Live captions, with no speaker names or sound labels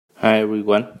Hi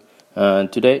everyone.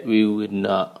 Today we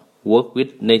will work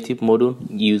with native module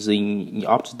using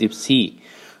ObjectiveC.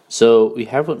 So we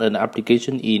have an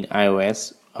application in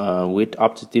iOS with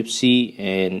ObjectiveC,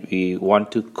 and we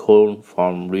want to call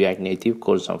from Reactnative,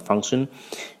 call some function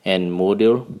and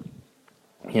module.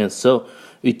 And so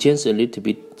we change a little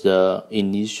bit the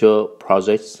initial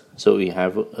projects. So we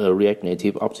have a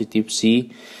Reactnative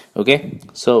ObjectiveC. Okay,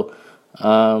 so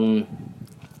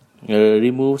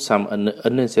remove some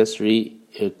unnecessary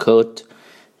code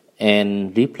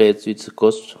and replace with the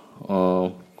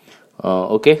code.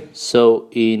 Okay, so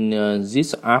in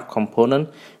this app component,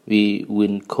 we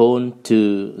will call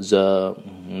to the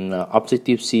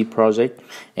ObjectiveC project,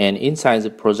 and inside the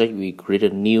project we create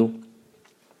a new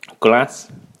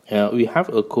class. We have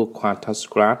a code task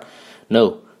class.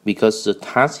 No, because the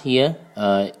task here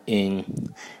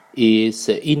is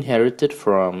inherited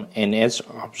from NS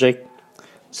object.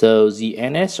 So the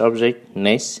NS object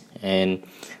next, and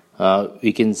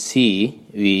we can see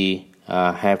we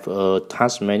have a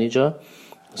task manager.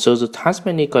 So the task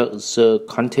manager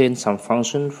contains some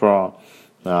function for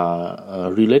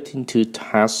relating to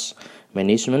task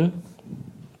management.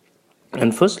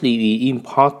 And firstly, we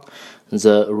import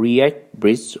the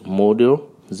ReactJs module.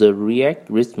 The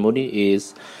ReactJs module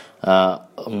is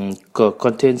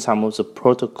contains some of the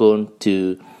protocol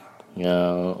to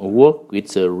work with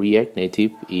the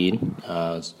Reactnative in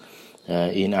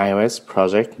iOS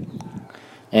project,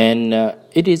 and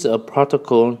it is a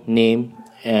protocol named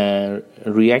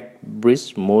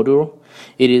ReactJs module.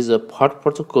 It is a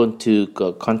protocol to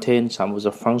contain some of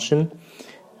the function,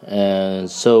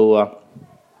 so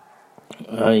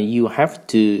you have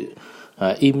to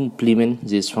implement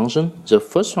this function. The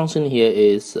first function here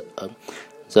is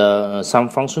some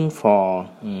function for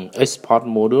export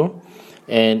module.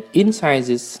 And inside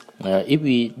this, if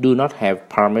we do not have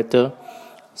parameter,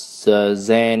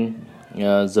 then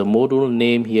the module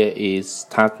name here is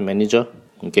task manager.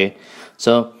 Okay,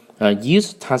 so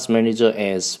use task manager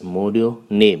as module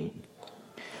name.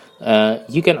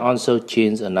 You can also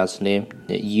change another name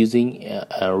using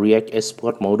a React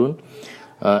export module.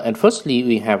 And firstly,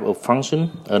 we have a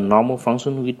function, a normal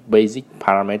function with basic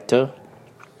parameter.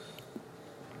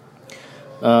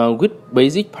 With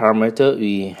basic parameter,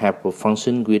 we have a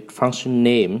function with function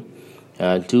name.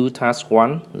 Do task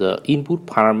 1, the input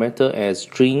parameter as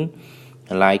string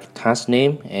like task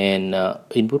name, and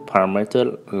input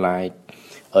parameter like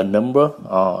a number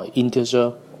or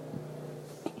integer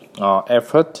or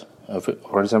effort,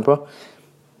 for example.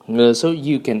 So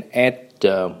you can add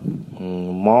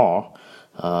more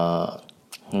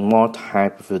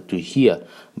type to here,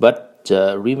 but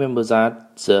remember that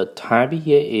the type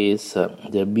here is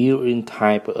the built-in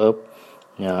type of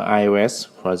iOS,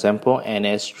 for example,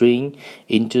 NS string,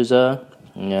 integer,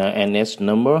 NS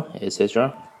number,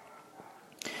 etc.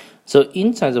 So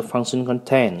inside the function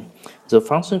content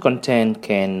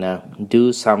can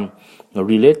do some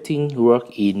relating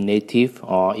work in native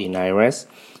or in iOS.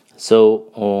 So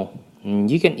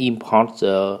you can import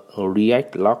the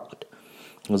React log.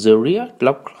 The React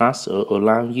log class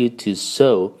allows you to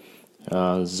show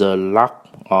the log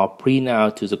or print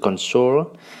out to the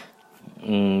console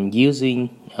using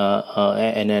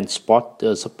and then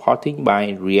supporting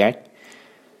by React.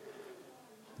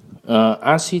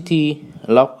 RCT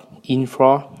log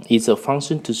info is a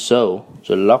function to show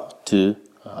the log to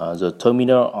the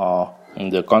terminal or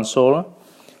the console.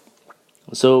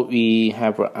 So we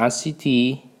have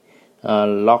RCT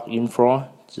log info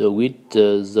with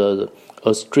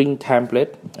a string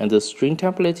template, and the string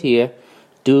template here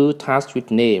do task with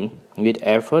name with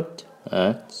effort.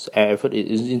 Effort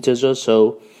is integer,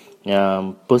 so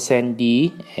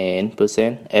 %d and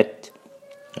 %at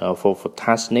for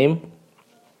task name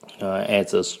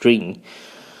as a string.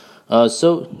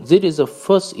 So this is the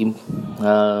first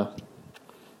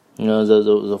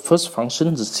the first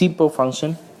function, the simple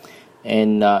function.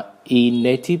 And in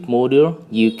native module,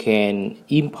 you can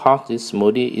import this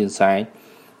module inside.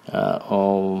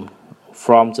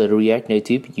 From the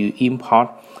Reactnative, you import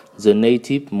the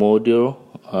native module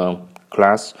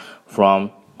class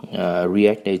from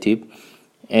Reactnative,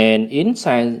 and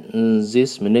inside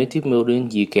this native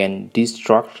module you can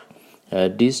destruct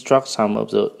some of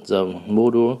the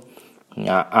module,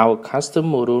 our custom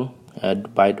module,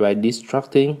 by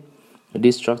destructing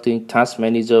task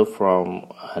manager from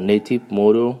native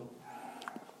module.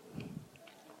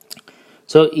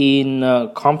 So in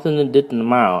component did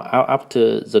mount,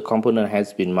 after the component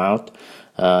has been mounted,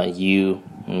 you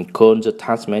call the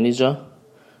task manager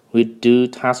with do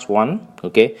task 1.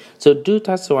 Okay, so do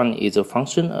task 1 is a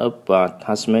function of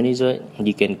task manager.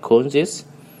 You can call this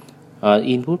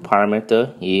input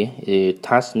parameter is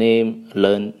task name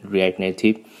learn React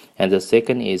Native, and the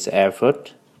second is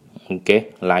effort.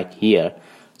 Okay, like here.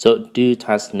 So do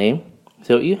task name.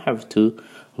 So you have to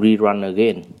rerun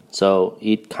again. So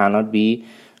it cannot be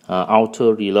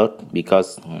auto reload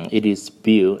because it is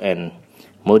built and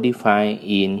modified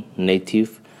in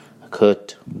native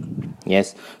code.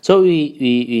 Yes. So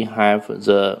we have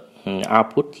the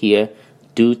output here.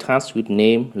 Do task with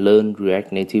name learn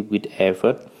React Native with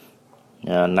effort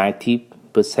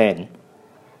 90%.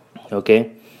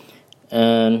 Okay,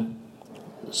 and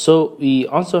so we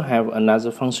also have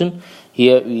another function.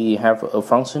 Here we have a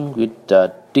function with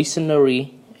the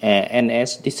dictionary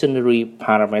NS dictionary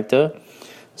parameter.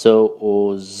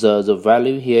 So the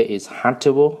value here is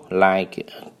hackable like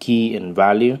key and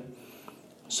value.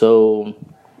 So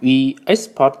we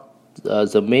export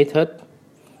the method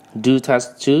do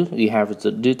task 2. We have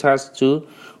the do task 2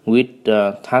 with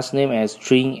task name as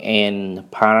string and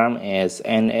param as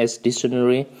NS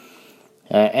dictionary.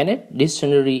 NS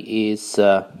dictionary is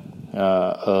a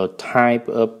type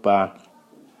of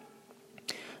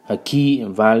a key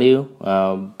and value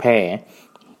pair.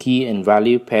 Key and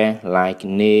value pair like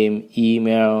name,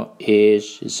 email,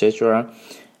 age, etc.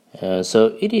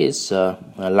 So it is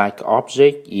like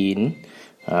object in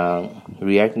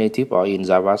React Native or in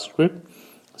JavaScript.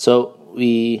 So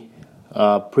we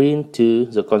print to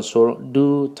the console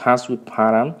do task with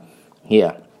param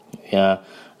here.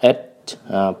 At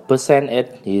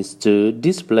 %s is to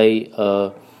display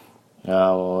a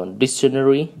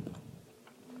dictionary.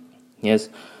 Yes.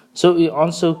 So we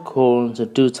also call the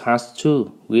do task 2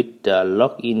 with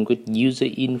login with user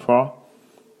info,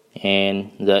 and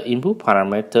the input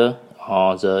parameter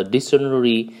or the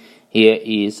dictionary here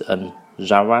is a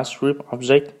JavaScript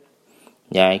object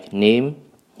like name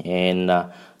and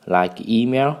like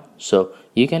email. So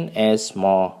you can add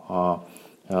more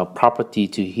property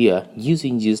to here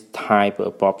using this type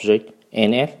of object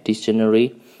NS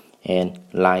dictionary and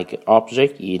like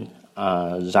object in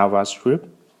JavaScript.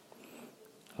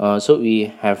 So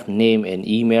we have name and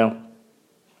email.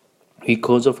 We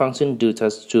call the function do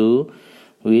task 2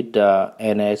 with the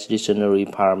NS dictionary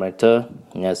parameter.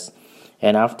 Yes,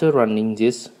 and after running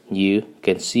this, you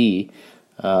can see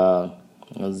that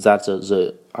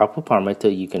the output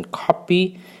parameter you can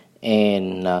copy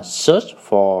and search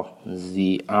for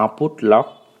the output log.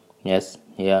 Yes,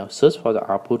 yeah, search for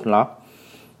the output log.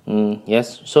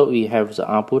 Yes, so we have the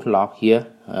output log here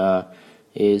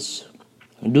is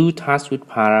do task with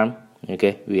param.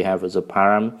 Okay, we have the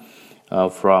param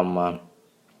from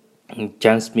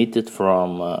transmitted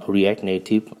from React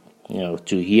Native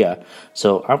to here.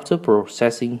 So after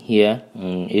processing here,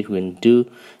 it will do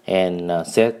and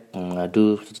set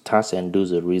do the task and do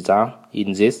the result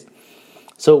in this.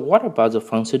 So what about the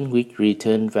function with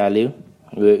return value?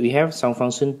 We have some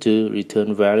function to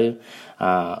return value.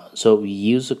 So we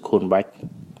use a callback.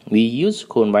 We use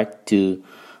callback to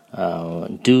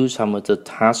do some of the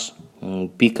tasks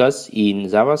because in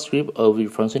JavaScript every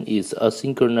function is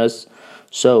asynchronous.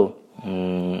 So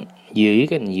you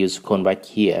can use callback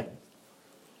here.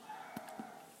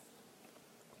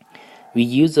 We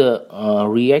use a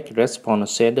React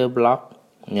response sender block.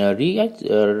 React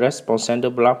response sender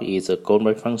block is a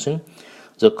callback function.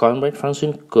 The callback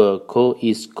function code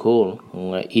is called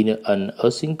in an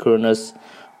asynchronous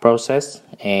process,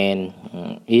 and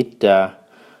it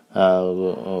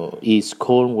is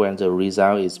called when the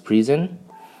result is present.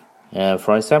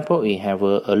 For example, we have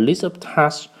a list of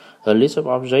tasks, a list of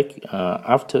objects.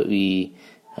 After we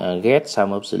get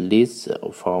some of the lists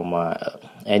from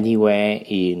anywhere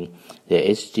in the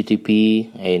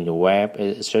HTTP and the web,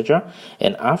 etc.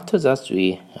 And after that,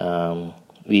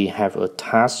 we have a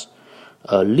task,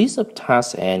 a list of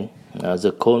tasks, and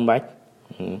the callback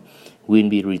will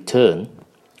be returned.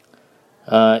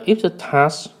 If the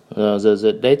task,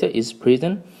 the data is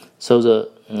present, so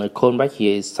the callback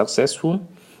here is successful.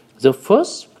 The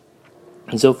first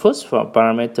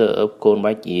parameter of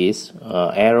callback is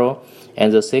error,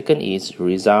 and the second is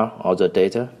result of the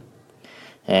data.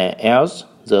 Else,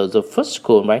 the first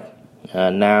callback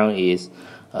now is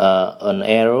an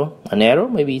error. An error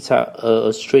maybe it's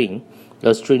a string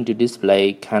to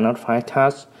display cannot find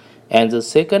task, and the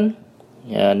second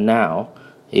now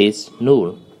is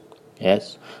null.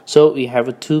 Yes, so we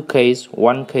have two cases,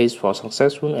 one case for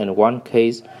successful and one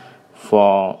case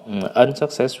for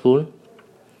unsuccessful.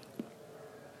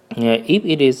 If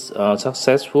it is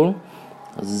successful,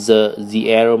 the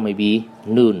error may be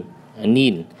nil,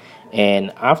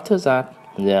 and after that,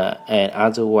 and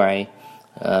otherwise,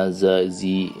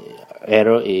 the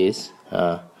error is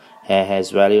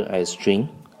has value as string.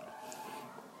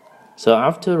 So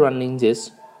after running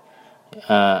this,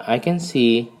 I can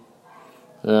see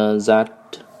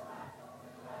that.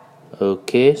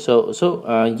 Okay, so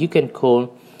you can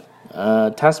call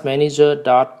task manager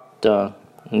dot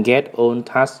get on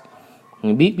task,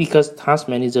 because task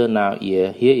manager now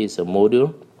here is a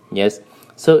module. Yes,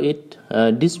 so it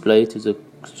display to the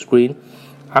screen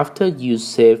after you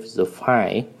save the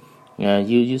file.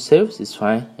 You save this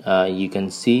file, you can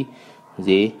see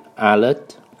the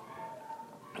alert.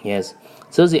 Yes,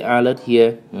 so the alert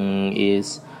here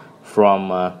is from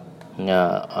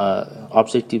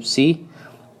ObjectiveC.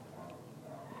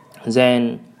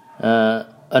 Then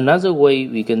another way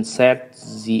we can set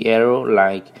the arrow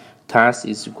like task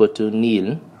is equal to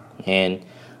nil, and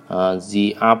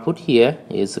the output here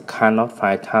is cannot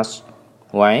find task.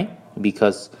 Why?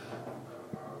 Because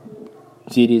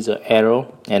it is an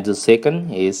arrow, and the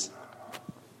second is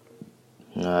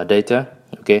data.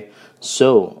 Okay,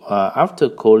 so after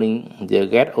calling the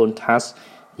get on task,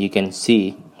 you can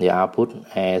see the output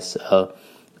as a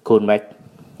callback.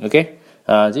 Okay,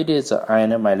 this is the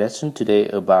end of my lesson today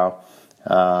about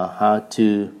how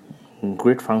to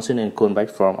create function and callback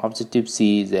from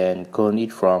ObjectiveC and call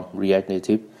it from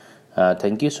Reactnative.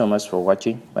 Thank you so much for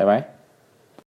watching. Bye bye.